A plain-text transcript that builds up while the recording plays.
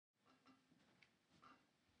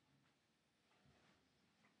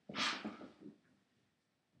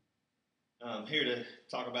I'm here to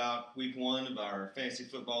talk about week one of our fantasy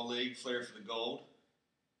football league, Flair for the Gold,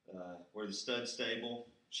 where the stud stable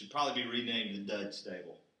should probably be renamed the Dud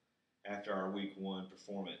stable after our week one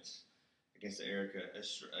performance against the Erik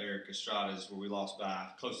Estradas, where we lost by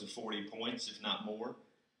close to 40 points, if not more.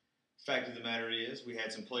 Fact of the matter is, we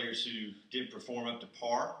had some players who didn't perform up to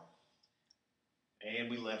par, and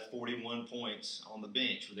we left 41 points on the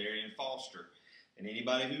bench with Erik Foster. And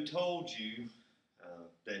anybody who told you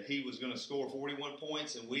that he was going to score 41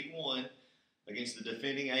 points in week one against the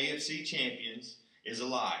defending AFC champions is a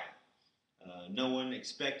liar. No one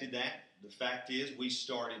expected that. The fact is, we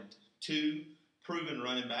started two proven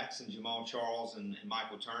running backs in Jamal Charles and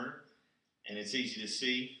Michael Turner, and it's easy to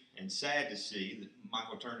see and sad to see that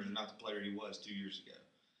Michael Turner is not the player he was 2 years ago.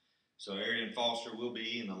 So Erik Foster will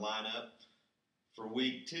be in the lineup for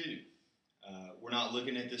week two. We're not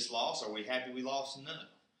looking at this loss. Are we happy we lost? No.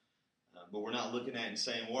 But we're not looking at it and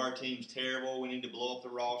saying, well, our team's terrible, we need to blow up the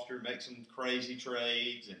roster, make some crazy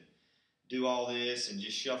trades, and do all this and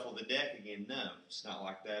just shuffle the deck again. No, it's not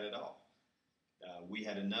like that at all. We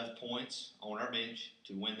had enough points on our bench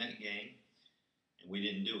to win that game, and we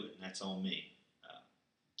didn't do it, and that's on me.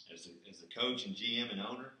 As the coach and GM and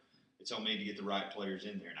owner, it's on me to get the right players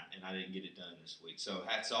in there, and I didn't get it done this week. So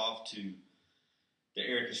hats off to the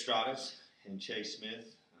Erik Estradas and Chase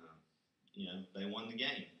Smith. They won the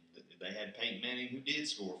game. They had Peyton Manning, who did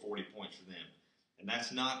score 40 points for them, and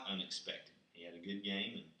that's not unexpected. He had a good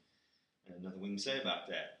game, and nothing we can say about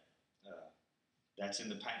that. That's in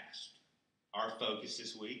the past. Our focus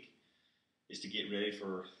this week is to get ready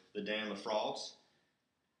for the Dan LeFrauds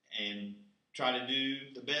and try to do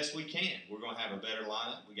the best we can. We're going to have a better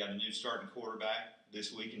lineup. We got a new starting quarterback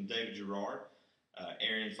this week in David Gerard.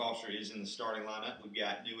 Erik Foster is in the starting lineup. We've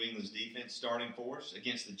got New England's defense starting for us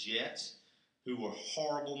against the Jets, who were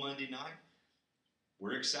horrible Monday night.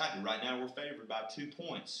 We're excited. Right now we're favored by 2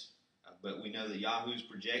 points, but we know that Yahoo's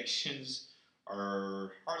projections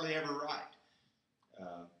are hardly ever right.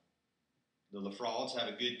 The LeFrauds have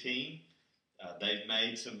a good team. They've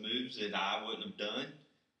made some moves that I wouldn't have done.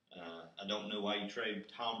 I don't know why you trade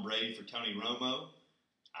Tom Brady for Tony Romo.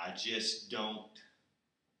 I just don't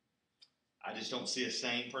see a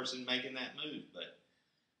sane person making that move. But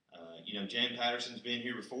Jan Patterson's been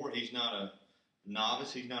here before. He's not a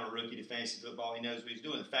novice. He's not a rookie to fantasy football. He knows what he's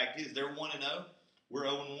doing. The fact is, they're 1-0. We're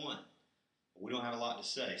 0-1. We don't have a lot to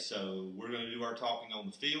say. So we're going to do our talking on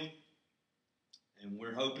the field. And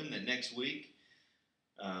we're hoping that next week,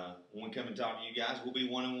 when we come and talk to you guys, we'll be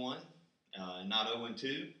 1-1 and not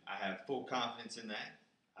 0-2. I have full confidence in that.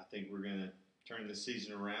 I think we're going to turn this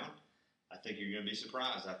season around. I think you're going to be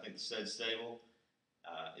surprised. I think the stud stable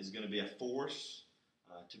is going to be a force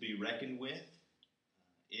to be reckoned with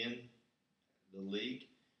in the league.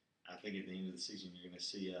 I think at the end of the season, you're going to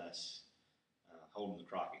see us holding the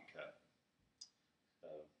Crockett Cup. So,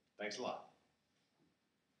 thanks a lot.